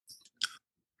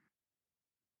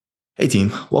Hey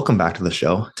team, welcome back to the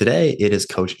show. Today it is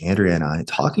Coach Andrea and I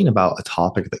talking about a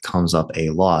topic that comes up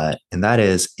a lot, and that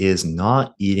is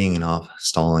not eating enough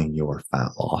stalling your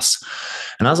fat loss?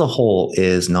 And as a whole,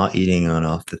 is not eating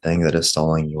enough the thing that is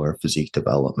stalling your physique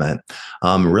development?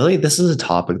 Really, this is a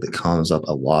topic that comes up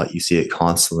a lot. You see it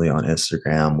constantly on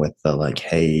Instagram with the like,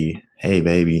 hey,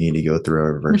 baby, you need to go through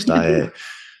a reverse diet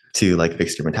to like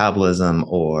fix your metabolism,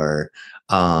 or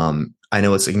I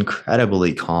know it's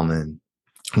incredibly common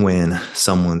when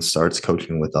someone starts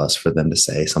coaching with us for them to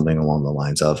say something along the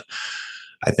lines of,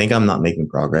 I think I'm not making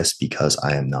progress because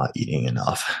I am not eating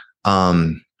enough.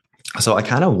 Um, so I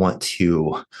kind of want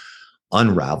to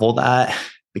unravel that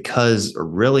because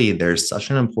really there's such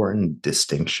an important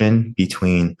distinction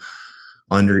between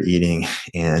under eating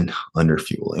and under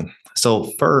fueling.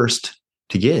 So, first,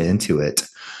 to get into it,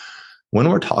 when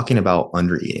we're talking about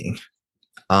under eating,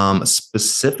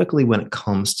 specifically when it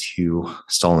comes to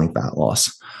stalling fat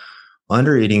loss,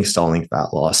 under eating, stalling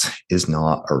fat loss is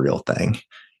not a real thing.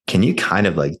 Can you kind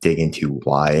of like dig into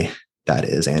why that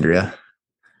is, Andrea?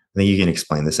 I think you can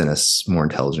explain this in a more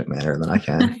intelligent manner than I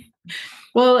can.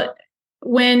 Well,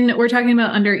 when we're talking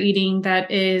about under eating, that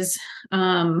is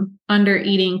under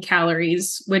eating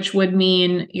calories, which would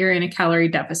mean you're in a calorie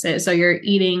deficit. So you're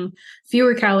eating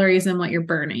fewer calories than what you're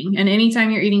burning. And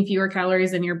anytime you're eating fewer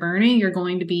calories than you're burning, you're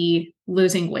going to be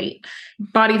losing weight,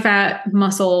 body fat,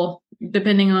 muscle,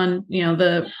 depending on,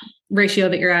 the ratio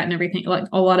that you're at and everything, like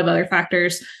a lot of other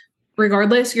factors.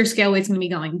 Regardless, your scale weight's going to be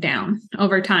going down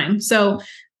over time. So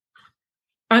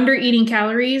under eating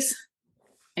calories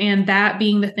and that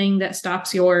being the thing that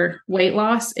stops your weight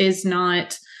loss is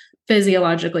not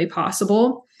physiologically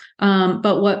possible.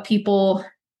 But what people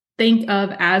think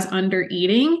of as under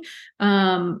eating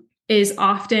is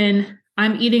often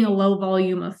I'm eating a low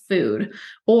volume of food,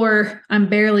 or I'm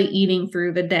barely eating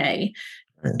through the day.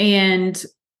 And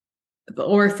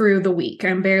or through the week,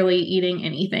 I'm barely eating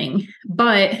anything.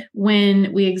 But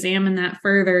when we examine that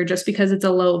further, just because it's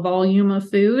a low volume of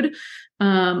food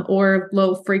or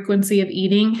low frequency of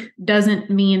eating doesn't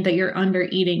mean that you're under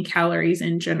eating calories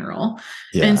in general.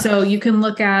 Yeah. And so you can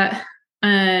look at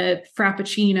a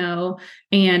frappuccino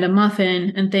and a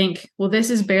muffin and think, well,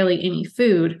 this is barely any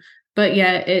food, but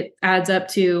yet it adds up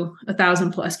to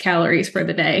 1,000+ calories for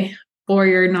the day. Or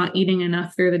you're not eating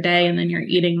enough through the day and then you're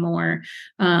eating more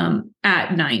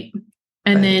at night.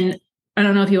 And then I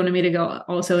don't know if you wanted me to go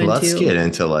also into. Let's get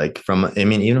into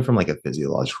even from like a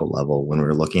physiological level when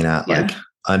we're looking at like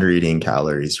under eating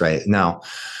calories right now.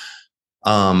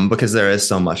 Because there is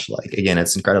so much, like, again,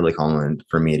 it's incredibly common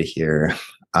for me to hear.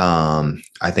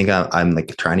 I think I'm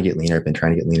like trying to get leaner. I've been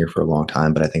trying to get leaner for a long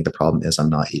time, but I think the problem is I'm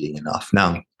not eating enough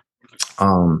now.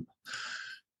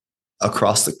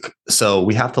 So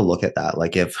we have to look at that.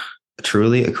 Like, if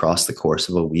truly across the course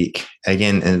of a week,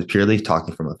 again, and purely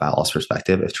talking from a fat loss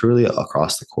perspective, if truly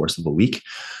across the course of a week,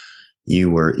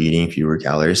 you were eating fewer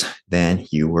calories than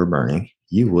you were burning,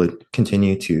 you would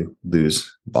continue to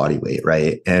lose body weight,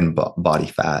 right? And body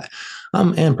fat,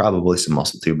 and probably some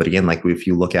muscle too. But again, like if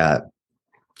you look at,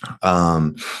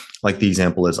 like the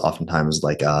example is oftentimes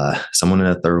like someone in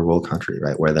a third world country,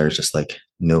 right, where there's just like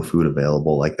no food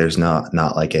available. Like there's not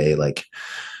like a like,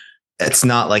 it's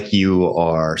not like you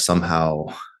are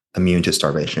somehow immune to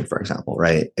starvation, for example,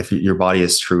 right? If your body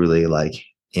is truly like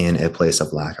in a place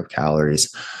of lack of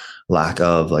calories, lack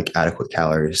of like adequate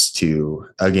calories to,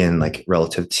 again, like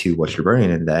relative to what you're burning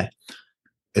in a day,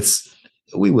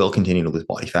 we will continue to lose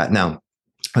body fat. Now,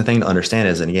 the thing to understand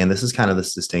is, and again, this is kind of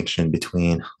this distinction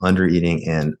between under eating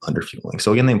and under fueling.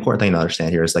 So again, the important thing to understand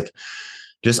here is like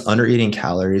just under eating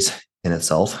calories in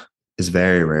itself is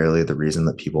very rarely the reason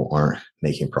that people aren't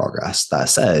making progress. That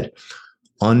said,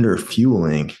 under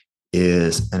fueling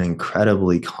is an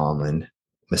incredibly common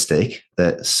mistake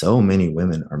that so many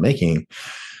women are making.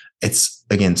 It's,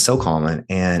 again, so common,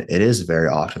 and it is very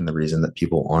often the reason that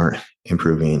people aren't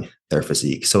improving their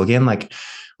physique. So again, like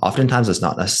oftentimes it's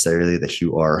not necessarily that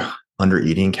you are under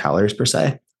eating calories per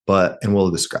se, and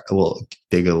we'll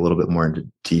dig a little bit more into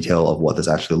detail of what this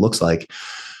actually looks like,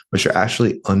 but you're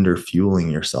actually under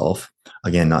fueling yourself.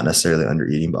 Again, not necessarily under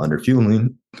eating, but under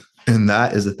fueling. And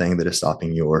that is the thing that is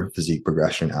stopping your physique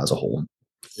progression as a whole.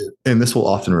 And this will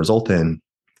often result in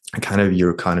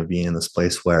you're kind of being in this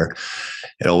place where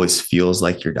it always feels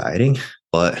like you're dieting,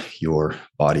 but your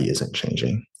body isn't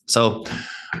changing. So,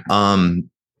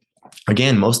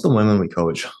 again, most of the women we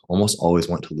coach almost always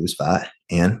want to lose fat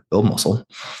and build muscle,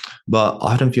 but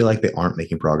often feel like they aren't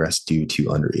making progress due to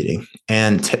undereating.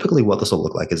 And typically what this will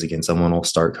look like is, again, someone will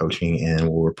start coaching and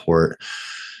will report,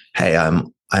 hey,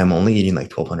 I'm only eating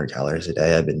like 1,200 calories a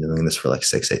day. I've been doing this for like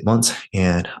 6-8 months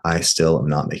and I still am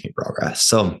not making progress.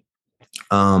 So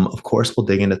Of course, we'll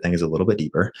dig into things a little bit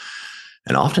deeper.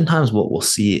 And oftentimes, what we'll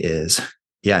see is,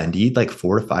 yeah, indeed, like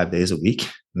 4 to 5 days a week,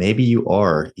 maybe you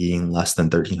are eating less than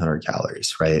 1,300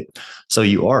 calories, right? So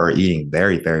you are eating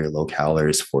very, very low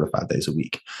calories 4 to 5 days a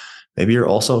week. Maybe you're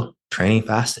also training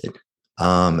fasted.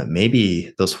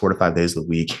 Maybe those 4 to 5 days of the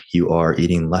week, you are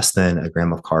eating less than a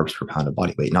gram of carbs per pound of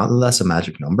body weight. Not that that's a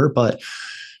magic number, but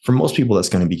for most people, that's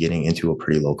going to be getting into a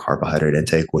pretty low carbohydrate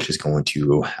intake, which is going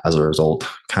to, as a result,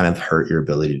 kind of hurt your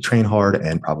ability to train hard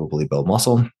and probably build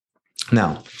muscle.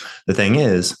 Now, the thing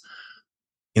is,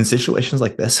 in situations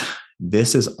like this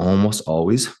is almost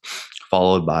always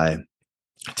followed by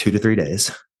 2 to 3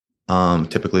 days,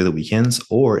 typically the weekends,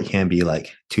 or it can be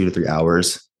like 2 to 3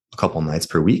 hours, a couple nights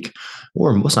per week,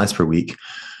 or most nights per week,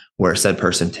 where said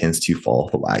person tends to fall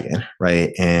off the wagon,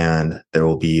 right? And there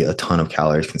will be a ton of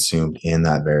calories consumed in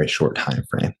that very short time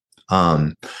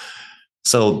frame.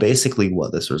 So basically,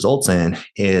 what this results in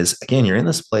is, again, you're in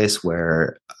this place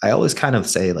where I always kind of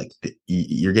say, like,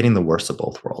 you're getting the worst of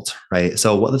both worlds, right?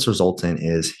 So what this results in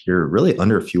is you're really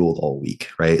underfueled all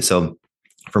week, right? So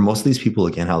for most of these people,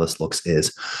 again, how this looks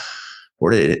is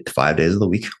 4 to 5 days of the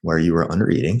week where you are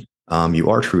under eating. You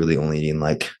are truly only eating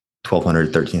like 1,200,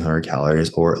 1,300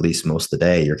 calories, or at least most of the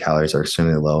day, your calories are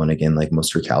extremely low. And again, like most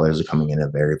of your calories are coming in a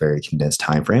very, very condensed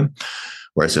time frame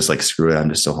where it's just like, screw it, I'm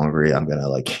just so hungry. I'm going to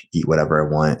like eat whatever I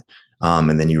want.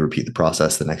 And then you repeat the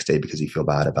process the next day because you feel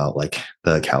bad about like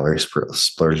the calorie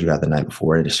splurge you had the night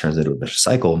before. And it just turns into a vicious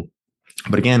cycle.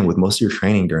 But again, with most of your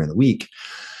training during the week,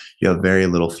 you have very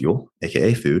little fuel,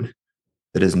 aka food,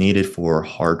 that is needed for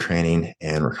hard training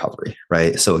and recovery,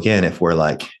 right? So again, if we're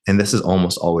like, and this is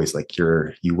almost always like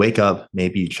you wake up,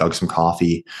 maybe you chug some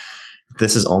coffee.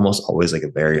 This is almost always like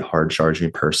a very hard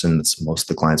charging person. That's most of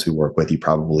the clients we work with. You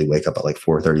probably wake up at like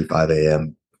 4:35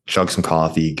 a.m., chug some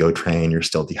coffee, go train. You're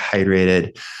still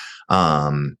dehydrated.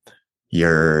 Um,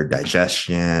 your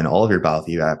digestion, all of your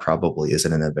biofeedback probably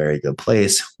isn't in a very good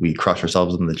place. We crush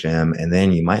ourselves in the gym, and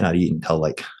then you might not eat until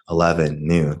like 11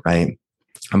 noon, right?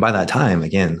 And by that time,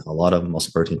 again, a lot of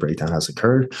muscle protein breakdown has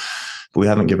occurred, but we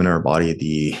haven't given our body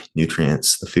the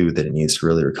nutrients, the food that it needs to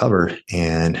really recover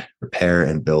and repair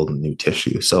and build new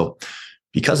tissue. So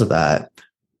because of that,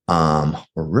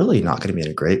 we're really not going to be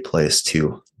in a great place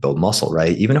to build muscle,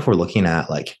 right? Even if we're looking at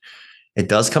like, it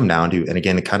does come down to, and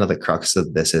again, kind of the crux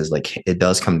of this is like, it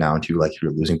does come down to like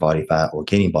you're losing body fat or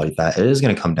gaining body fat. It is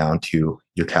going to come down to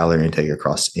your calorie intake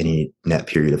across any net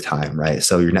period of time, right?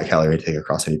 So your net calorie intake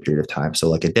across any period of time. So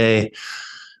like a day,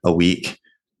 a week,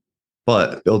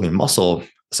 but building muscle.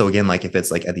 So again, like if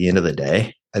it's like at the end of the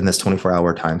day in this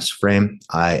 24-hour time frame,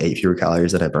 I ate fewer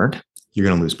calories than I burned, you're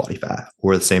going to lose body fat.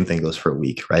 Or the same thing goes for a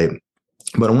week, right?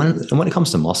 But when it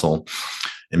comes to muscle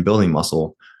and building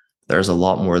muscle, there's a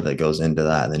lot more that goes into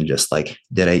that than just like,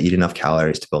 did I eat enough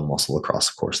calories to build muscle across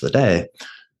the course of the day?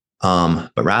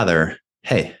 But rather,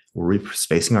 hey, were we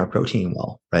spacing our protein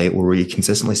well, right? Were we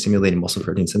consistently stimulating muscle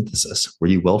protein synthesis? Were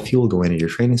you well fueled going into your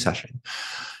training session?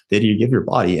 Did you give your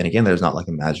body, and again, there's not like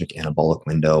a magic anabolic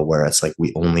window where it's like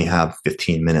we only have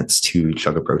 15 minutes to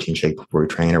chug a protein shake before we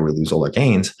train or we lose all our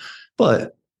gains,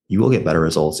 but you will get better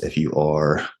results if you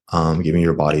are giving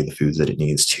your body the foods that it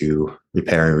needs to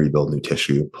repair and rebuild new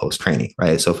tissue post training,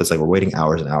 right? So if it's like we're waiting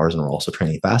hours and hours and we're also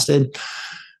training fasted,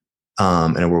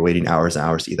 and we're waiting hours and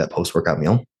hours to eat that post workout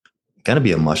meal, going to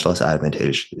be a much less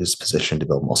advantageous position to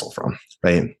build muscle from,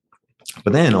 right?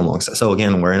 But then alongside, so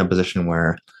again, we're in a position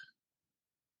where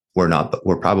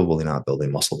we're probably not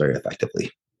building muscle very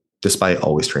effectively, despite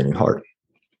always training hard.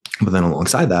 But then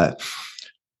alongside that,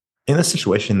 in this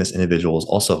situation, this individual is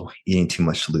also eating too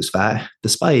much to lose fat,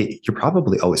 despite you're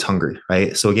probably always hungry,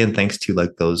 right? So again, thanks to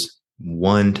like those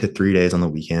 1 to 3 days on the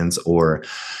weekends or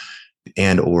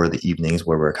the evenings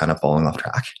where we're kind of falling off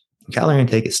track, calorie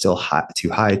intake is still too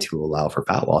high to allow for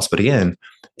fat loss. But again,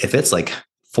 if it's like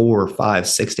 4, 5,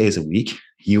 6 days a week,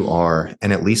 you are,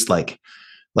 and at least like,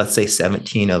 let's say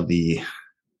 17 of the,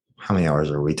 how many hours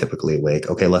are we typically awake?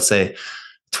 Okay, let's say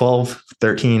 12,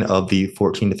 13 of the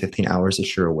 14 to 15 hours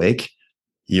that you're awake,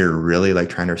 you're really like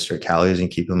trying to restrict calories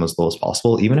and keep them as low as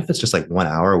possible. Even if it's just like 1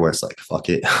 hour where it's like, fuck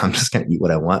it, I'm just going to eat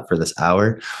what I want for this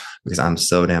hour because I'm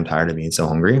so damn tired of being so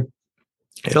hungry.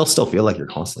 It'll still feel like you're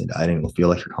constantly dieting. It'll feel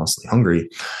like you're constantly hungry.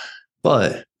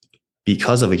 But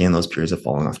because of, again, those periods of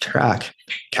falling off track,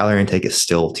 calorie intake is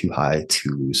still too high to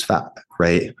lose fat,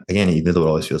 right? Again, even though it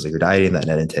always feels like you're dieting, that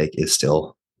net intake is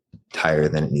still higher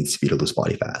than it needs to be to lose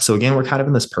body fat. So again, we're kind of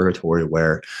in this purgatory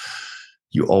where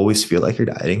you always feel like you're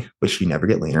dieting, but you never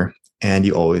get leaner, and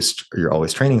you're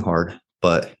always training hard,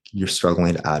 but you're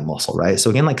struggling to add muscle, right? So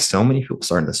again, like so many people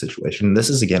start in this situation. And this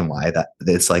is again why that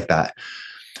it's like that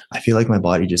I feel like my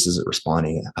body just isn't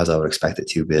responding as I would expect it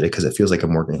to, but because it feels like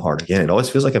I'm working hard. Again, it always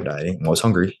feels like I'm dieting. I'm always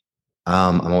hungry.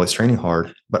 I'm always training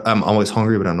hard, but I'm always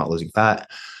hungry, but I'm not losing fat.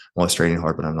 I'm always training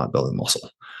hard, but I'm not building muscle.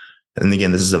 And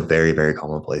again, this is a very, very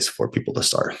common place for people to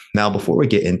start. Now, before we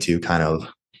get into kind of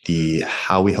the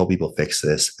how we help people fix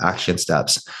this, action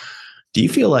steps, do you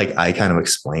feel like I kind of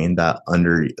explained that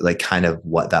under, like kind of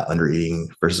what that under eating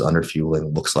versus under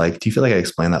fueling looks like? Do you feel like I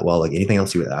explained that well? Like anything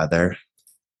else you would add there?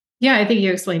 Yeah, I think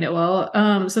you explained it well.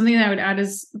 Something that I would add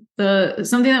is the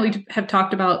something that we have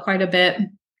talked about quite a bit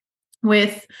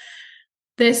with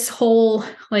this whole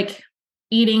like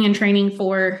eating and training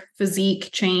for physique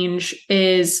change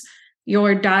is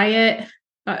your diet.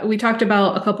 We talked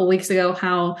about a couple weeks ago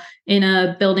how in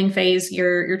a building phase,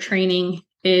 your training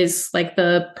is like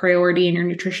the priority and your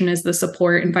nutrition is the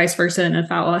support, and vice versa in a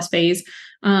fat loss phase.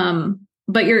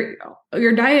 But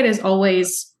your diet is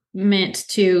always meant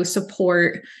to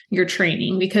support your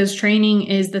training, because training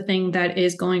is the thing that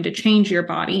is going to change your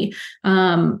body.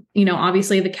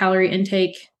 Obviously the calorie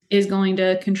intake is going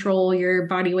to control your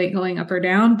body weight going up or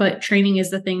down, but training is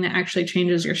the thing that actually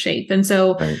changes your shape. And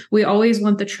so Right. we always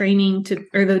want the training to,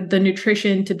 or the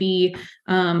nutrition to be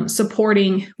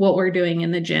supporting what we're doing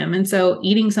in the gym. And so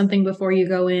eating something before you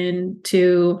go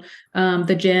into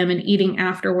the gym and eating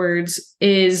afterwards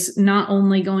is not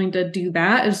only going to do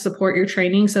that, is support your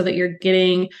training so that you're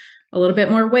getting a little bit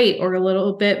more weight or a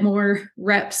little bit more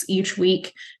reps each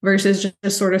week versus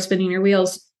just sort of spinning your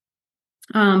wheels.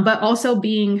 But also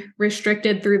being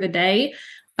restricted through the day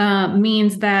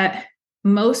means that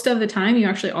most of the time you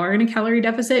actually are in a calorie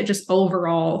deficit. Just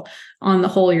overall, on the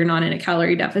whole, you're not in a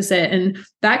calorie deficit. And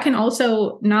that can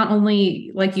also not only,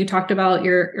 like you talked about,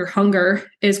 your hunger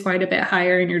is quite a bit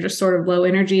higher and you're just sort of low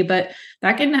energy, but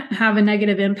that can have a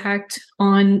negative impact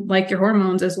on like your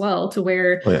hormones as well, to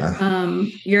where Oh, yeah.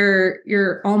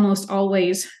 you're almost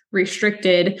always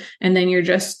restricted, and then you're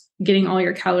just getting all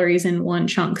your calories in one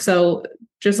chunk. So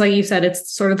just like you said,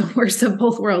 it's sort of the worst of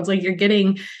both worlds. Like you're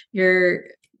getting your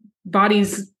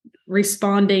body's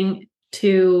responding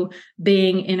to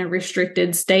being in a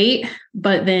restricted state,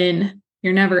 but then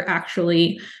you're never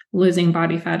actually losing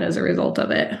body fat as a result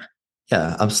of it.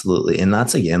 Yeah, absolutely. And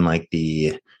that's again like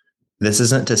this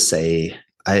isn't to say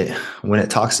when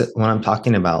I'm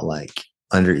talking about like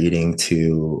under eating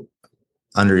to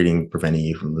under eating preventing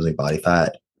you from losing body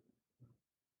fat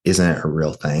isn't a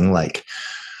real thing. Like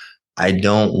I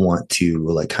don't want to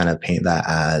like kind of paint that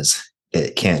as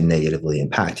it can't negatively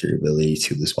impact your ability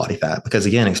to lose body fat. Because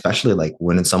again, especially like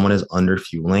when someone is under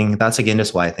fueling, that's again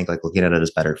just why I think like looking at it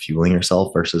as better fueling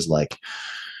yourself versus like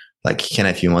can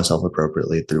I fuel myself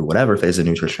appropriately through whatever phase of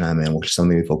nutrition I'm in, which is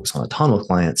something we focus on a ton with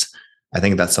clients. I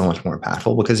think that's so much more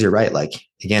impactful because you're right. Like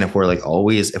again, if we're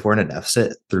in a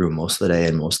deficit through most of the day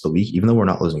and most of the week, even though we're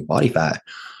not losing body fat,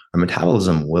 our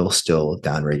metabolism will still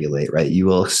downregulate, right? You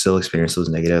will still experience those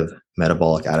negative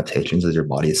metabolic adaptations as your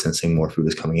body is sensing more food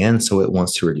is coming in. So it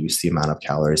wants to reduce the amount of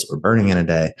calories we're burning in a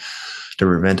day to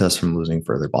prevent us from losing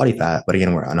further body fat. But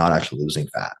again, we're not actually losing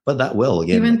fat, but that will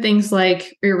again, Even things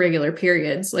like irregular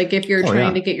periods, like if you're oh trying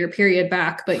yeah, to get your period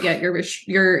back, but yet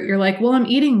you're like, well, I'm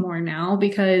eating more now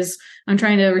because I'm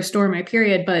trying to restore my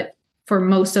period, but for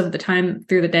most of the time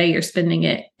through the day, you're spending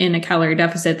it in a calorie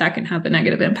deficit. That can have a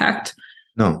negative impact.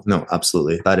 no,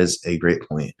 absolutely. That is a great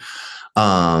point.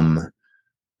 Um,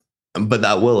 but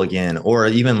that will again, or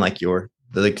even like your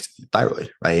like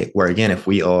thyroid, right? Where again, if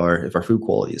our food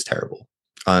quality is terrible,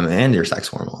 and your sex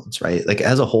hormones, right? Like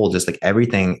as a whole, just like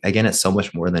everything, again, it's so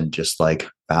much more than just like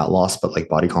fat loss, but like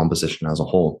body composition as a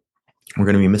whole. We're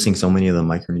going to be missing so many of the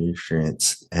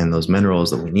micronutrients and those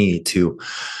minerals that we need to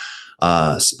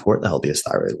support the healthiest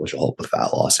thyroid, which will help with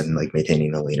fat loss and like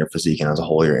maintaining a leaner physique and as a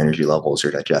whole, your energy levels,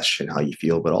 your digestion, how you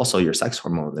feel, but also your sex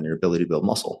hormones and your ability to build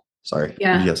muscle. Sorry, did you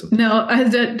Yeah. have something? No,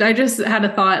 I just had a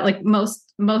thought, like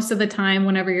most of the time,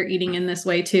 whenever you're eating in this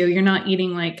way too, you're not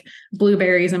eating like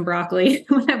blueberries and broccoli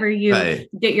whenever you Right.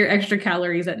 get your extra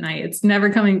calories at night. It's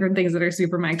never coming from things that are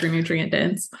super micronutrient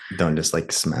dense. Don't just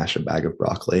like smash a bag of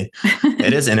broccoli.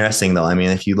 It is interesting though. I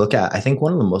mean, if you look at, I think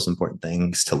one of the most important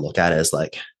things to look at is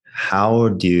like, how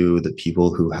do the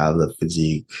people who have the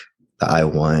physique that I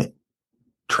want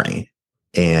train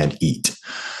and eat?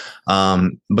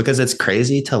 Because it's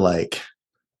crazy to like,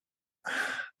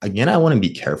 again, I want to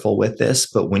be careful with this,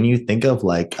 but when you think of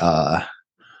like, I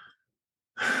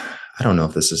don't know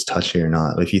if this is touchy or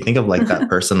not, but if you think of like that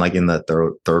person like in the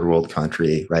third world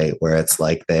country, right, where it's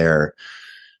like they're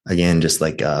again just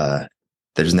like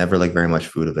there's never like very much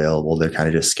food available. They're kind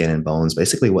of just skin and bones.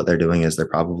 Basically, what they're doing is they're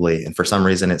probably, and for some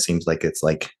reason, it seems like it's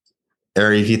like,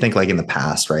 or if you think like in the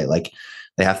past, right, like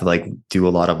They have to like do a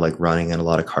lot of like running and a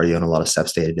lot of cardio and a lot of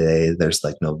steps day to day. There's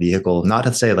like no vehicle. Not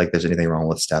to say like there's anything wrong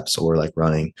with steps or like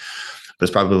running, but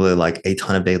it's probably like a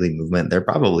ton of daily movement. They're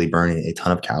probably burning a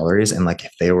ton of calories. And like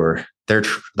if they were their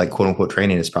like quote unquote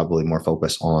training is probably more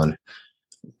focused on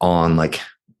like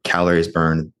calories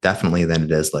burned definitely than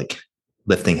it is like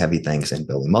lifting heavy things and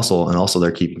building muscle. And also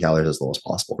they're keeping calories as low as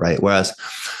possible, right? Whereas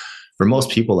for most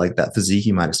people, like that physique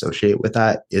you might associate with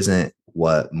that isn't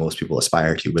what most people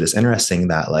aspire to. But it's interesting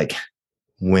that like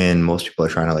when most people are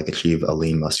trying to like achieve a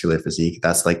lean muscular physique,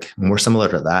 that's like more similar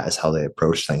to that is how they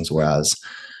approach things. Whereas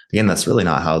again, that's really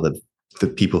not how the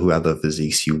people who have the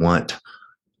physiques you want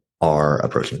are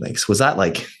approaching things. Was that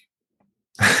like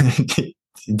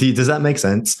does that make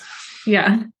sense?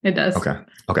 Yeah, it does. Okay.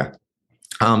 Okay.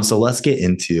 So let's get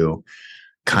into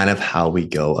kind of how we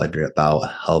go about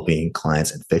helping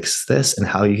clients and fix this and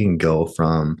how you can go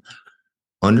from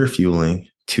underfueling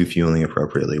to fueling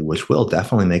appropriately, which will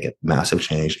definitely make a massive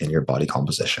change in your body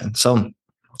composition. So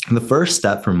the first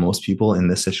step for most people in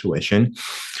this situation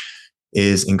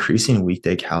is increasing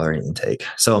weekday calorie intake.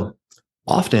 So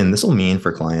often this will mean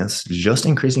for clients just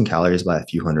increasing calories by a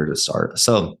few hundred to start.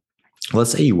 So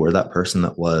let's say you were that person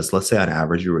that was, let's say on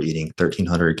average, you were eating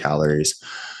 1,300 calories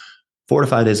 4 to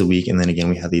 5 days a week. And then again,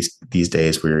 we have these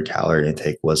days where your calorie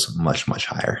intake was much, much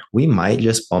higher. We might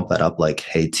just bump that up like,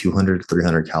 hey, 200,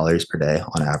 300 calories per day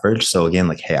on average. So again,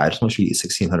 like, hey, I just want you to eat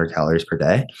 1,600 calories per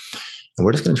day. And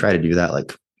we're just going to try to do that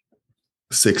like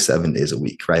 6, 7 days a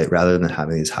week, right? Rather than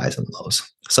having these highs and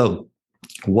lows. So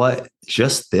what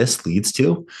just this leads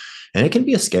to, and it can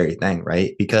be a scary thing,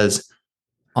 right? Because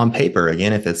on paper,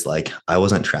 again, if it's like I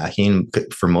wasn't tracking,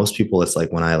 for most people, it's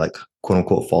like when I like quote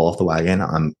unquote fall off the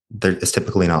wagon, it's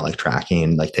typically not like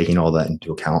tracking, like taking all that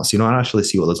into account. So you don't actually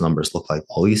see what those numbers look like.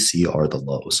 All you see are the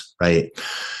lows, right?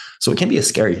 So it can be a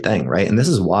scary thing, right? And this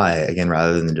is why, again,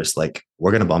 rather than just like,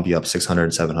 we're going to bump you up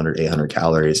 600, 700, 800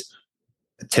 calories,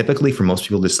 typically for most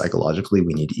people, just psychologically,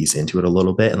 we need to ease into it a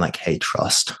little bit and like, hey,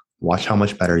 trust, watch how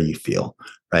much better you feel,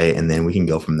 right? And then we can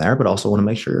go from there, but also want to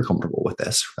make sure you're comfortable with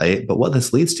this, right? But what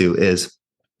this leads to is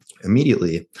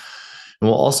immediately, and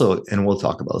we'll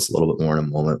talk about this a little bit more in a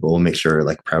moment, but we'll make sure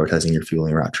like prioritizing your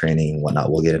fueling route training and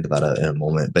whatnot. We'll get into that in a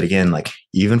moment. But again, like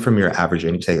even from your average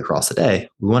intake across the day,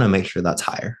 we want to make sure that's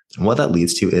higher. And what that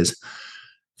leads to is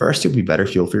first, you'll be better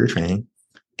fuel for your training.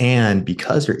 And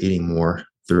because you're eating more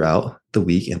throughout the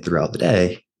week and throughout the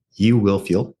day, you will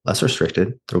feel less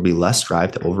restricted. There will be less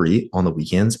drive to overeat on the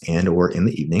weekends and or in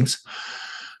the evenings.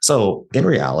 So in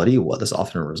reality, what this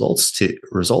often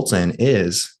results in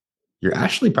is you're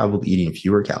actually probably eating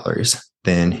fewer calories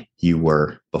than you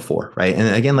were before, right?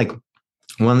 And again, like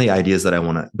one of the ideas that I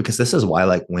want to, because this is why,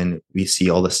 like when we see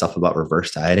all this stuff about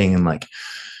reverse dieting and like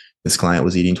this client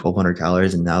was eating 1,200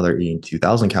 calories and now they're eating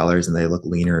 2,000 calories and they look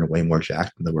leaner and way more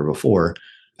jacked than they were before.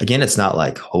 Again, it's not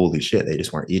like, holy shit, they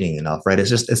just weren't eating enough, right?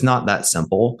 It's not that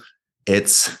simple.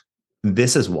 This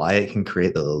is why it can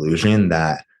create the illusion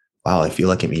that, wow, I feel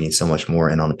like I'm eating so much more.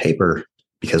 And on the paper,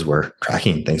 because we're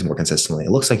tracking things more consistently,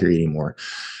 it looks like you're eating more.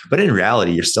 But in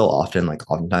reality, you're still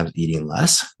oftentimes eating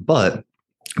less. But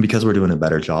because we're doing a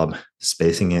better job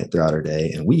spacing it throughout our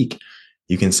day and week,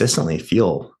 you consistently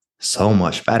feel so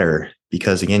much better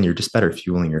because again, you're just better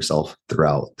fueling yourself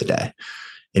throughout the day.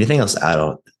 Anything else to add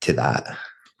on to that?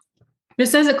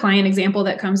 Just as a client example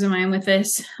that comes to mind with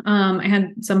this, I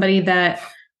had somebody that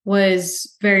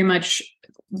was very much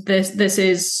this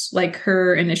is like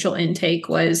her initial intake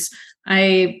was,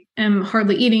 I am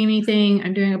hardly eating anything.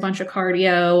 I'm doing a bunch of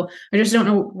cardio. I just don't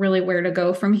know really where to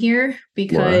go from here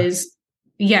because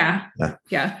yeah.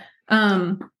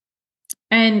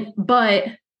 But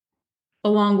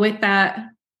along with that,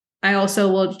 I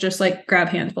also will just like grab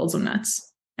handfuls of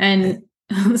nuts and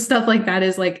stuff like that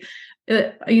is like,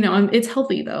 it's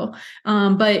healthy though.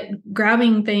 But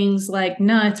grabbing things like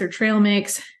nuts or trail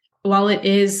mix, while it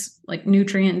is like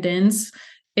nutrient dense,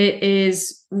 it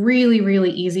is really,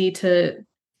 really easy to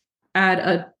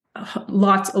add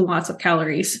lots and lots of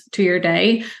calories to your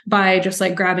day by just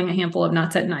like grabbing a handful of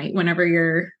nuts at night whenever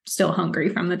you're still hungry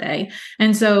from the day.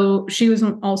 And so she was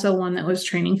also one that was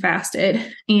training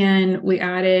fasted, and we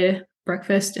added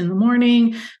breakfast in the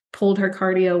morning, pulled her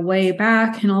cardio way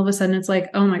back, and all of a sudden it's like,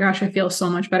 oh my gosh, I feel so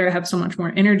much better. I have so much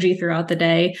more energy throughout the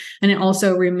day. And it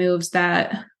also removes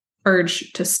that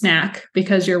urge to snack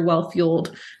because you're well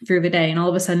fueled through the day. And all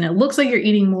of a sudden it looks like you're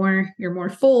eating more, you're more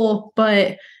full,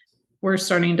 but we're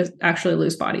starting to actually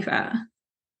lose body fat.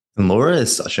 And Laura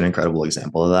is such an incredible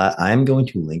example of that. I'm going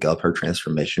to link up her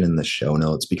transformation in the show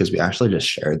notes because we actually just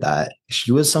shared that.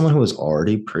 She was someone who was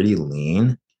already pretty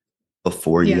lean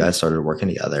before you guys started working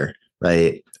together,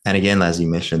 right? And again, as you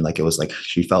mentioned, like it was like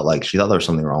she felt like she thought there was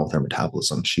something wrong with her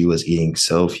metabolism. She was eating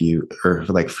so few, or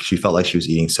like she felt like she was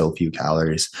eating so few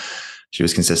calories. She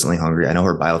was consistently hungry. I know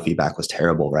her biofeedback was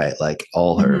terrible, right? Like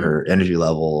all Mhm. her energy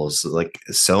levels, like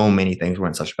so many things were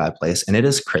in such a bad place. And it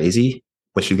is crazy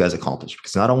what you guys accomplished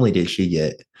because not only did she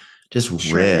get just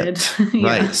Shredded. ripped,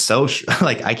 right? Yeah. So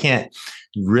like I can't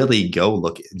really go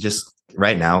look just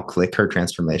right now, click her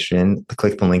transformation,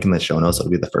 click the link in the show notes.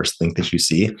 It'll be the first link that you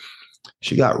see.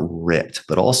 She got ripped,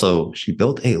 but also she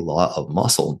built a lot of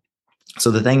muscle.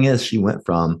 So the thing is, she went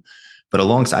from, but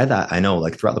alongside that, I know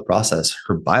like throughout the process,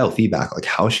 her biofeedback, like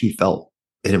how she felt,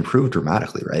 it improved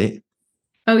dramatically, right?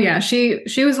 Oh yeah, she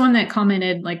was one that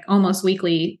commented like almost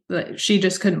weekly that she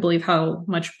just couldn't believe how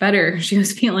much better she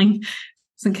was feeling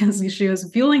because she was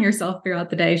fueling herself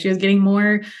throughout the day. She was getting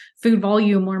more food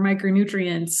volume, more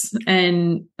micronutrients,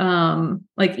 and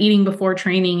like eating before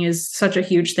training is such a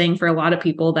huge thing for a lot of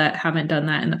people that haven't done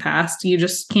that in the past. You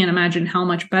just can't imagine how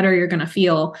much better you're going to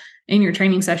feel in your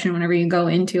training session whenever you go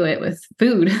into it with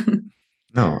food.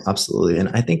 No, absolutely. And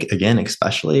I think, again,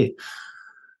 especially,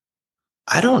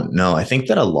 I don't know. I think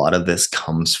that a lot of this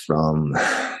comes from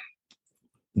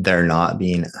there not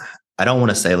being, I don't want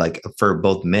to say like for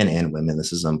both men and women,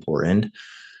 this is important.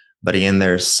 But again,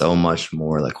 there's so much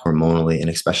more like hormonally, and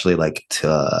especially like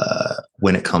to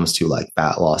when it comes to like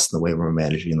fat loss and the way we're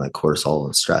managing like cortisol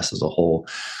and stress as a whole.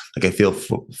 Like I feel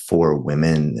for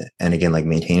women, and again, like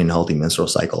maintaining a healthy menstrual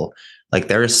cycle, like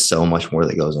there is so much more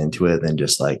that goes into it than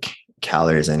just like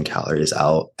calories in, calories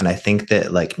out. And I think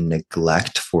that like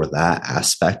neglect for that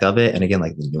aspect of it, and again,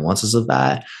 like the nuances of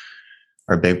that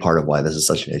are a big part of why this is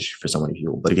such an issue for so many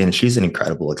people. But again, she's an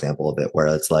incredible example of it where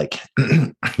it's like,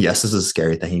 yes, this is a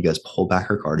scary thing. You guys pull back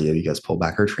her cardio, you guys pull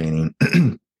back her training.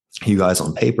 You guys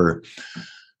on paper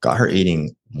got her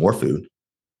eating more food,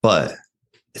 but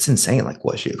it's insane like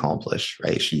what she accomplished,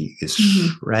 right? She is Mhm.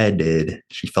 shredded.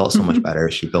 She felt so much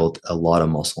better. She built a lot of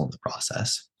muscle in the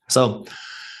process. So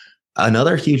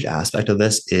another huge aspect of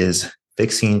this is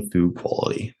fixing food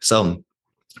quality. So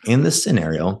in this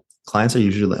scenario, clients are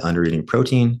usually under eating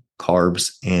protein,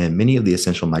 carbs, and many of the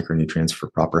essential micronutrients for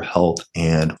proper health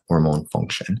and hormone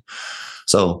function.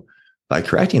 So, by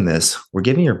correcting this, we're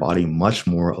giving your body much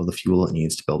more of the fuel it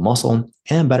needs to build muscle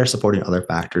and better supporting other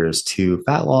factors to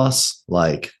fat loss,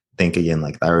 like think again,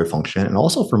 like thyroid function, and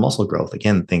also for muscle growth.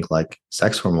 Again, think like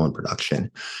sex hormone production,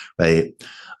 right?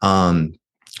 Um,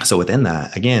 so within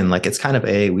that, again, like it's kind of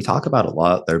we talk about a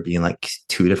lot there being like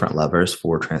two different levers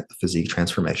for physique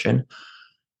transformation.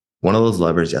 One of those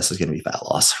levers, yes, is going to be fat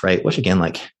loss, right? Which again,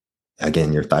 like,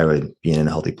 again, your thyroid being in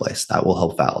a healthy place, that will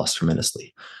help fat loss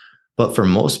tremendously. But for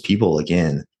most people,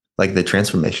 again, like the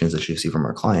transformations that you see from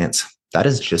our clients, that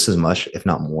is just as much, if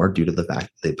not more, due to the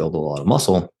fact that they build a lot of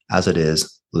muscle as it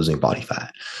is losing body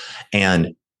fat.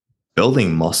 And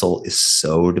building muscle is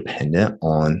so dependent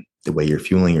on the way you're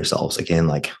fueling yourselves. Again,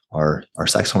 like our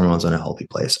sex hormones in a healthy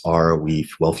place? Are we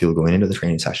well fueled going into the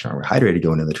training session? Are we hydrated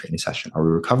going into the training session? Are we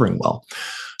recovering well?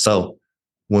 So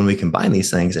when we combine these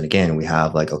things, and again, we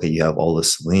have like, okay, you have all the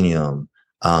selenium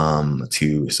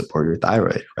to support your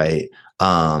thyroid, right?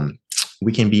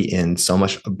 We can be in so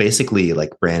much, basically,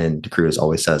 like Brandon Cruz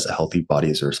always says, a healthy body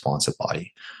is a responsive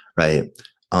body, right?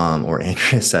 Or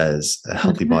Andrea says, a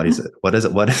healthy body is, what is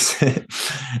it? What is it?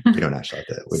 We don't actually have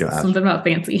to, we don't have, Something about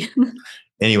fancy.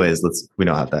 anyways, we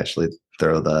don't have to actually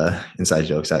throw the inside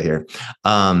jokes out here.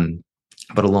 Um,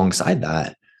 but alongside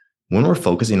that, when we're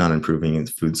focusing on improving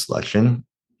food selection,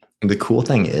 the cool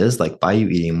thing is like by you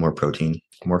eating more protein,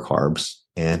 more carbs,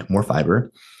 and more fiber,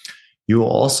 you will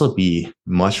also be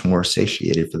much more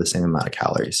satiated for the same amount of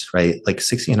calories, right? Like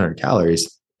 1,600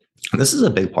 calories. And this is a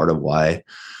big part of why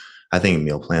I think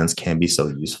meal plans can be so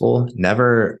useful.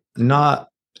 Not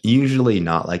usually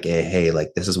not like hey,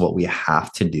 like this is what we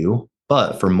have to do.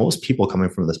 But for most people coming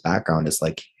from this background, it's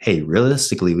like, hey,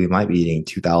 realistically, we might be eating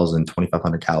 2,000,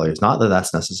 2,500 calories. Not that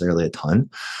that's necessarily a ton,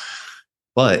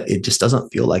 but it just doesn't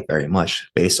feel like very much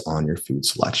based on your food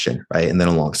selection, right? And then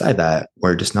alongside that,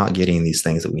 we're just not getting these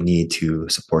things that we need to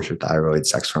support your thyroid,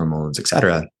 sex hormones, et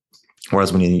cetera.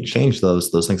 Whereas when you change those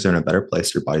things are in a better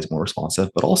place, your body's more responsive,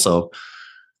 but also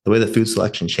the way the food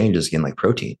selection changes, again, like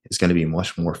protein is going to be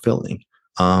much more filling.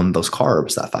 Those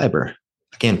carbs, that fiber,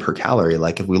 again, per calorie,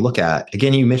 like if we look at,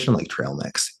 again, you mentioned like trail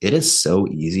mix, it is so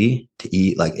easy to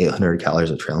eat like 800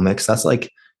 calories of trail mix. That's like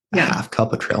a Yeah. half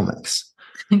cup of trail mix.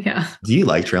 Yeah. Do you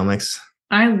like trail mix?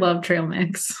 I love trail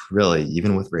mix. Really,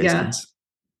 even with Yeah. raisins?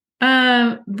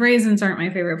 Raisins aren't my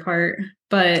favorite part,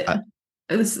 but I,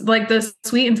 it's like the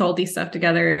sweet and salty stuff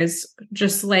together is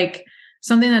just like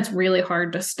something that's really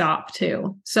hard to stop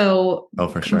too. So oh,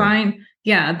 for sure. combine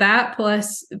Yeah, that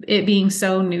plus it being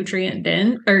so nutrient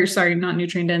dense, or sorry, not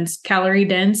nutrient dense, calorie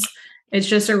dense. It's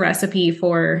just a recipe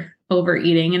for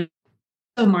overeating and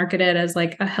so marketed as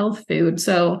like a health food.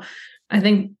 So I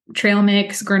think trail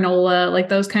mix, granola, like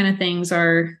those kind of things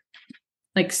are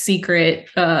like secret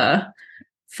fat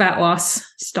loss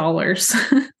stallers.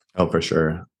 Oh, for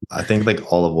sure. I think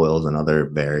like olive oil is another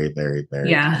very, very, very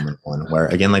Yeah. common one where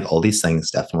again, like all these things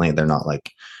definitely they're not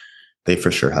like they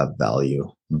for sure have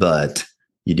value, but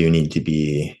you do need to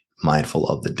be mindful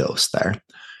of the dose there.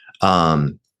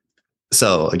 Um,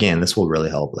 so again, this will really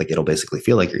help. Like it'll basically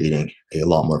feel like you're eating a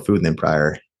lot more food than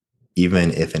prior,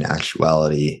 even if in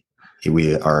actuality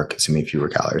we are consuming fewer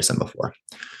calories than before.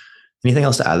 Anything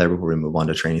else to add there before we move on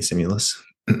to training stimulus?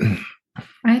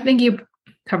 I think you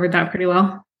covered that pretty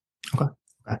well. Okay.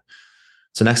 Okay.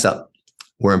 So next up,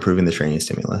 we're improving the training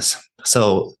stimulus.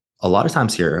 So a lot of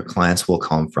times here, clients will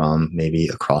come from maybe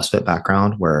a CrossFit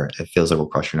background where it feels like we're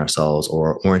crushing ourselves,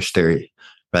 or Orange Theory,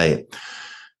 right?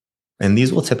 And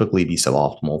these will typically be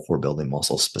suboptimal for building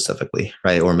muscle specifically,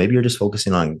 right? Or maybe you're just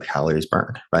focusing on calories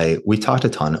burned, right? We talked a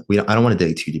ton. I don't want to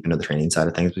dig too deep into the training side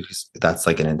of things because that's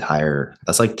like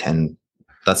that's like 10,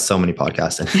 that's so many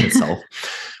podcasts in itself.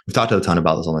 We've talked a ton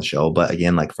about this on the show, but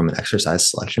again, like from an exercise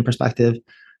selection perspective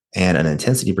and an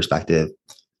intensity perspective,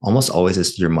 almost always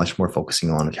is you're much more focusing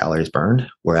on calories burned,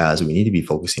 whereas we need to be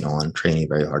focusing on training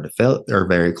very hard to fail or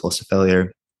very close to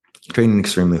failure, training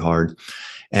extremely hard.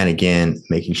 And again,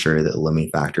 making sure that the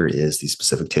limiting factor is the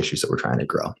specific tissues that we're trying to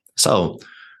grow. So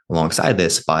alongside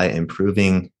this, by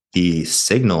improving the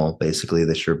signal basically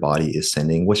that your body is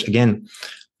sending, which again,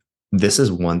 this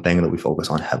is one thing that we focus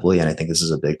on heavily. And I think this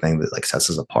is a big thing that like sets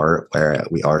us apart where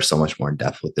we are so much more in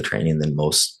depth with the training than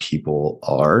most people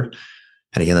are.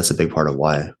 And again, that's a big part of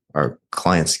why our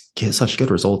clients get such good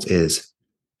results is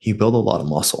you build a lot of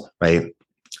muscle, right?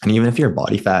 And even if you're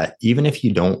body fat, even if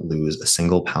you don't lose a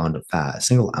single pound of fat, a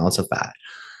single ounce of fat,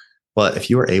 but if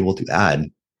you are able to add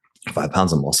 5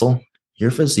 pounds of muscle,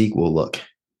 your physique will look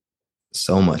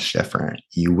so much different.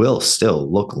 You will still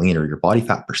look leaner. Your body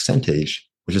fat percentage,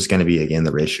 which is going to be, again,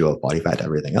 the ratio of body fat to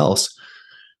everything else,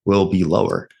 will be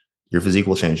lower. Your physique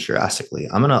will change drastically.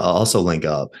 I'm going to also link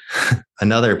up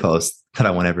another post that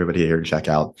I want everybody here to check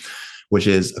out, which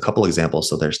is a couple examples.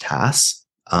 So there's Tass,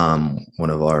 one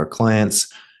of our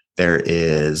clients. There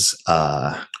is,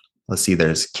 let's see,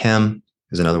 there's Kim,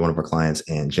 who's another one of our clients,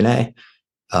 and Janae,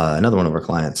 another one of our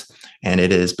clients. And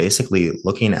it is basically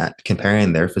looking at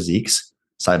comparing their physiques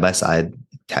side by side.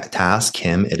 Tass,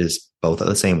 Kim, it is both at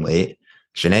the same weight.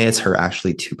 Janae, it's her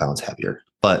actually 2 pounds heavier,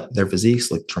 but their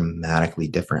physiques look dramatically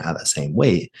different at the same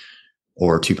weight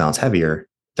or 2 pounds heavier.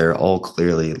 They're all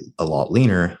clearly a lot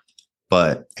leaner,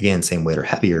 but again, same weight or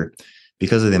heavier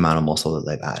because of the amount of muscle that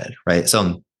they've added, right?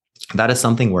 So that is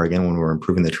something where, again, when we're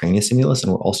improving the training stimulus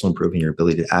and we're also improving your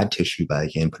ability to add tissue by,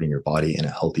 again, putting your body in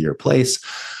a healthier place,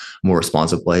 more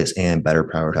responsive place, and better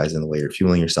prioritizing the way you're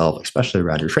fueling yourself, especially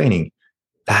around your training,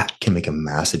 that can make a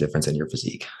massive difference in your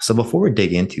physique. So before we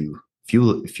dig into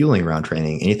fueling around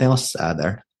training, anything else to add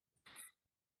there?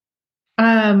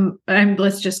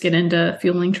 Let's just get into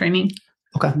fueling training.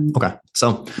 Okay. Okay.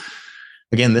 So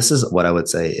again, this is what I would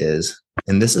say is,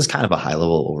 and this is kind of a high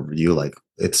level overview. Like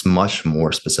it's much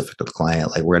more specific to the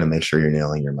client. Like we're going to make sure you're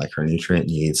nailing your micronutrient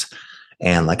needs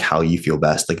and like how you feel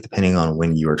best, like depending on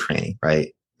when you are training,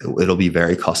 right? It'll be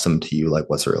very custom to you, like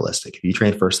what's realistic. If you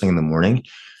train first thing in the morning,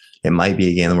 it might be,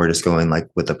 again, we're just going like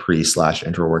with a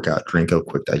pre/intra workout drink of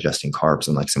quick digesting carbs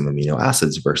and like some amino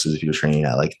acids versus if you're training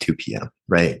at like 2 p.m.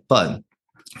 Right. But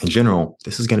in general,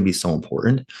 this is going to be so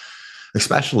important,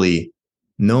 especially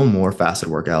no more fasted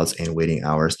workouts and waiting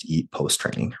hours to eat post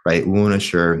training, right? We want to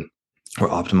ensure we're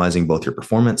optimizing both your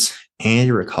performance and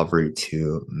your recovery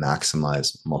to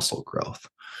maximize muscle growth.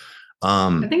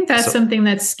 I think that's something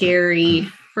that's scary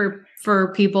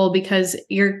for people because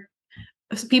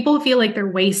people feel like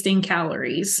they're wasting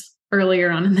calories earlier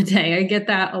on in the day. I get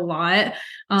that a lot.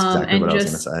 That's exactly And what just,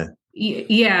 I was going to say.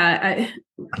 Yeah,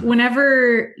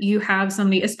 whenever you have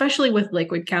somebody, especially with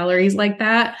liquid calories like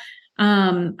that,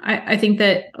 I think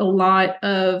that a lot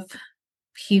of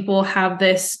people have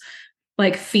this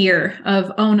like fear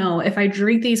of, oh no, if I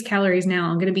drink these calories now,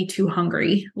 I'm going to be too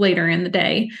hungry later in the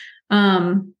day.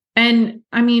 And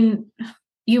I mean,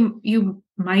 you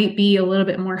might be a little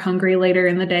bit more hungry later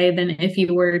in the day than if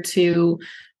you were to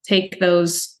take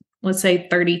those, let's say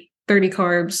 30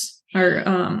 carbs or,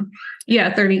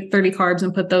 30 carbs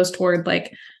and put those toward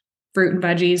like fruit and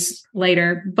veggies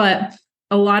later. But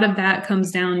a lot of that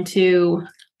comes down to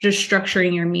just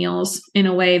structuring your meals in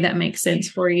a way that makes sense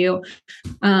for you.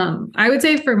 I would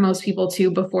say for most people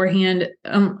too beforehand,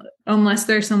 unless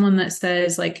there's someone that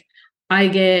says like, I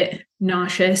get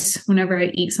nauseous whenever I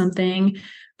eat something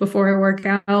before I work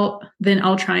out, then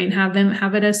I'll try and have them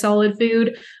have it as solid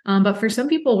food. But for some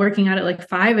people working out at like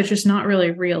 5, it's just not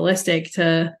really realistic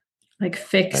to like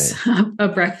fix Right. a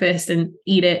breakfast and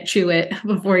eat it, chew it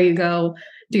before you go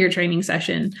do your training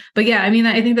session. But yeah, I mean,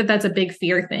 I think that that's a big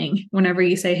fear thing. Whenever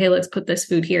you say, hey, let's put this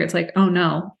food here, it's like, oh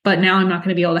no, but now I'm not going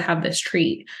to be able to have this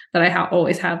treat that I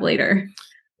always have later.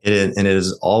 And it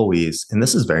is always, and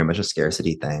this is very much a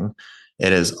scarcity thing.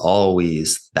 It is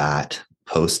always that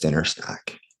post dinner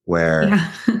snack where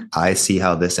Yeah. I see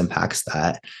how this impacts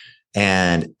that.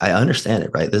 And I understand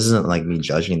it, right? This isn't like me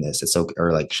judging this. It's okay,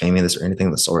 or like shaming this or anything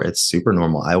of the sort. It's super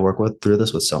normal. I work with through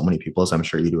this with so many people, as I'm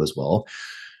sure you do as well.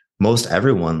 Most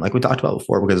everyone, like we talked about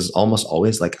before, because it's almost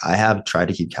always like I have tried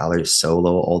to keep calories so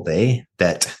low all day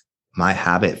that my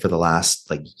habit for the last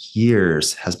like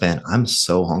years has been I'm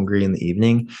so hungry in the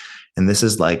evening. And this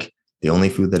is like the only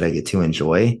food that I get to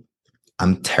enjoy.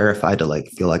 I'm terrified to like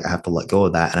feel like I have to let go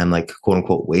of that. And I'm like, quote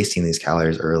unquote, wasting these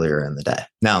calories earlier in the day.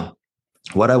 Now,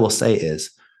 what I will say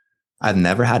is I've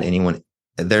never had anyone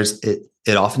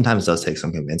it oftentimes does take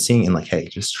some convincing and like, hey,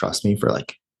 just trust me for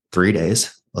like 3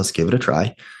 days. Let's give it a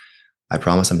try. I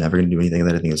promise I'm never going to do anything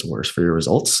that I think is worse for your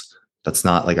results. That's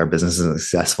not like our business isn't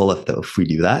successful if we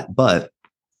do that, but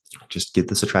just give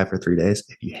this a try for 3 days.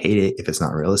 If you hate it, if it's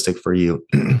not realistic for you,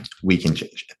 we can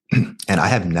change it. And I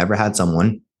have never had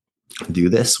someone do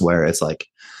this where it's like,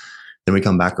 then we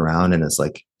come back around and it's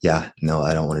like, yeah, no,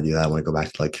 I don't want to do that. I want to go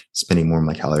back to like spending more of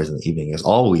my calories in the evening. It's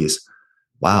always,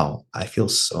 wow, I feel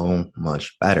so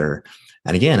much better.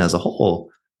 And again, as a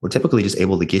whole, we're typically just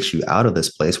able to get you out of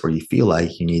this place where you feel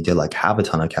like you need to like have a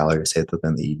ton of calories saved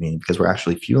within the evening because we're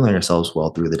actually fueling ourselves well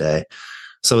through the day.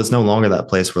 So it's no longer that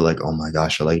place where like, oh my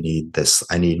gosh, I like need this.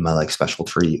 I need my like special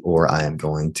treat, or I am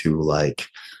going to like,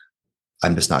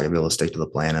 I'm just not gonna be able to stick to the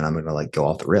plan and I'm gonna like go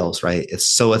off the rails, right?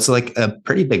 It's like a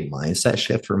pretty big mindset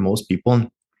shift for most people.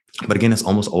 But again, it's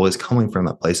almost always coming from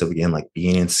that place of again, like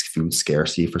being in food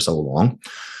scarcity for so long,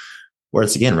 where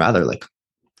it's again rather like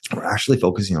we're actually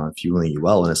focusing on fueling you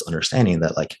well and it's understanding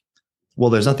that like, well,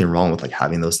 there's nothing wrong with like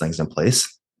having those things in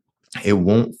place. It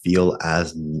won't feel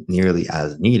as nearly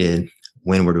as needed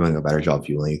when we're doing a better job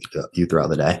fueling you throughout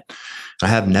the day. I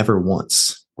have never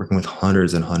once working with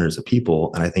hundreds and hundreds of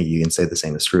people, and I think you can say the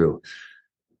same is true,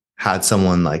 had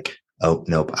someone like, oh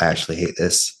nope, I actually hate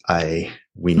this.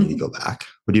 We need to go back.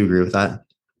 Would you agree with that?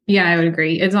 Yeah, I would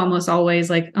agree. It's almost always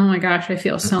like, oh my gosh, I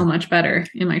feel so much better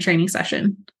in my training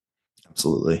session.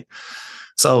 Absolutely.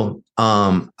 So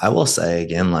I will say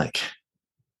again, like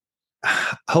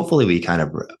hopefully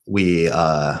we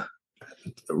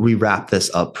wrap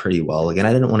this up pretty well. Again,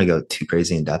 I didn't want to go too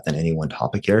crazy in depth in any one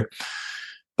topic here,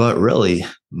 but really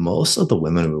most of the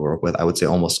women we work with, I would say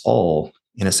almost all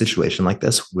in a situation like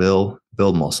this will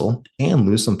build muscle and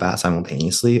lose some fat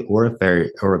simultaneously, or at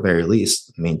very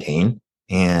least maintain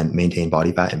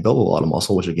body fat and build a lot of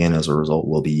muscle, which again, as a result,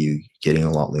 will be you getting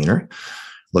a lot leaner,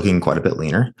 looking quite a bit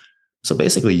leaner. So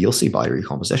basically you'll see body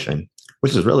recomposition,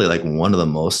 which is really like one of the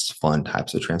most fun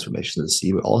types of transformations to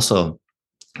see, but also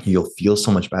you'll feel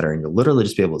so much better and you'll literally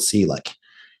just be able to see like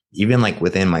even like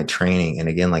within my training and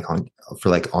again like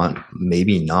on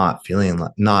maybe not feeling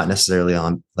like not necessarily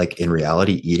on like in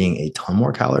reality eating a ton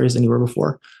more calories than you were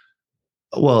before.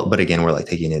 Well, but again, we're like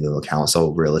taking into account, so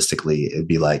realistically it'd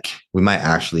be like we might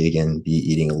actually again be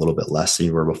eating a little bit less than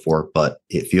you were before, but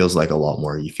it feels like a lot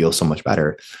more. You feel so much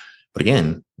better, but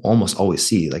again, almost always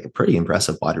see like a pretty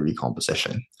impressive body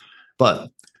recomposition. But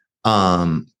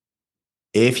um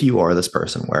if you are this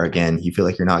person where again you feel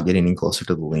like you're not getting any closer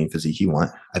to the lean physique you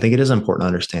want, I think it is important to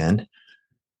understand.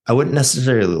 I wouldn't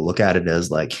necessarily look at it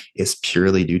as like it's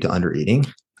purely due to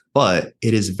undereating, but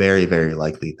it is very, very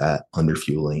likely that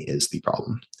underfueling is the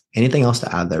problem. Anything else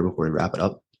to add there before we wrap it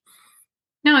up?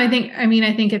 No, I think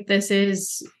if this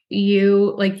is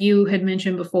you, like you had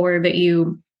mentioned before that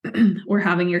you were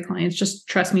having your clients just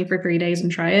trust me for 3 days and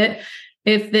try it.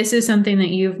 If this is something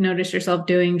that you've noticed yourself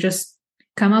doing, just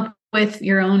come up with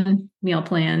your own meal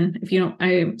plan. If you don't,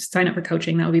 I sign up for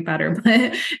coaching, that would be better,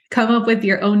 but come up with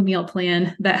your own meal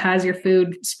plan that has your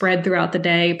food spread throughout the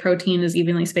day. Protein is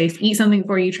evenly spaced. Eat something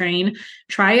before you train.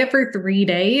 Try it for 3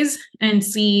 days and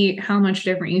see how much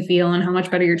different you feel and how much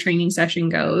better your training session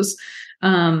goes.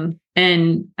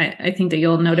 And I think that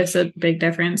you'll notice a big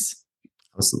difference.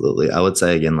 Absolutely. I would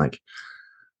say again, like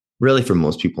really for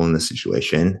most people in this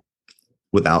situation,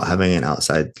 without having an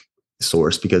outside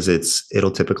source, because it'll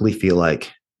typically feel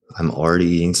like I'm already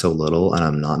eating so little and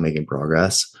I'm not making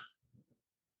progress.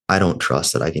 I don't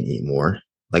trust that I can eat more.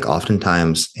 Like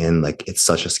oftentimes, and like it's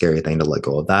such a scary thing to let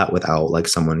go of that without like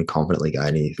someone confidently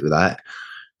guiding you through that.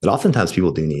 But oftentimes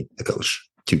people do need a coach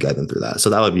to guide them through that. So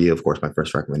that would be, of course, my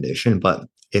first recommendation. But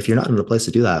if you're not in a place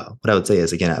to do that, what I would say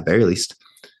is, again, at very least,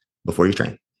 before you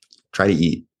train, try to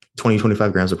eat 20,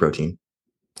 25 grams of protein,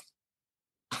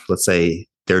 let's say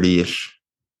 30-ish,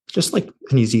 just like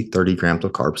an easy 30 grams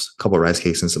of carbs, a couple of rice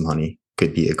cakes and some honey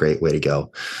could be a great way to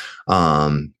go.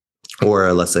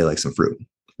 Or let's say like some fruit,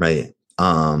 right?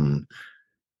 And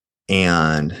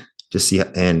just see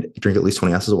and drink at least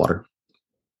 20 ounces of water.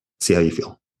 See how you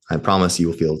feel. I promise you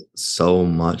will feel so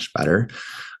much better.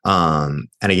 And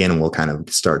again, we'll kind of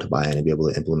start to buy in and be able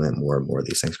to implement more and more of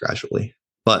these things gradually.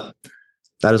 But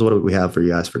that is what we have for you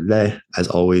guys for today. As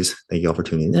always, thank you all for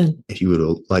tuning in. If you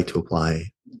would like to apply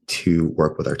to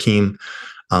work with our team,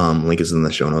 link is in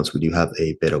the show notes. We do have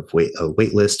a bit of a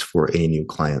wait list for any new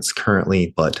clients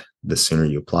currently, but the sooner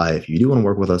you apply, if you do want to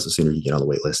work with us, the sooner you get on the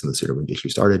wait list and the sooner we can get you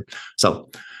started. So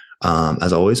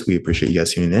as always, we appreciate you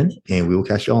guys tuning in, and we will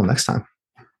catch you all next time.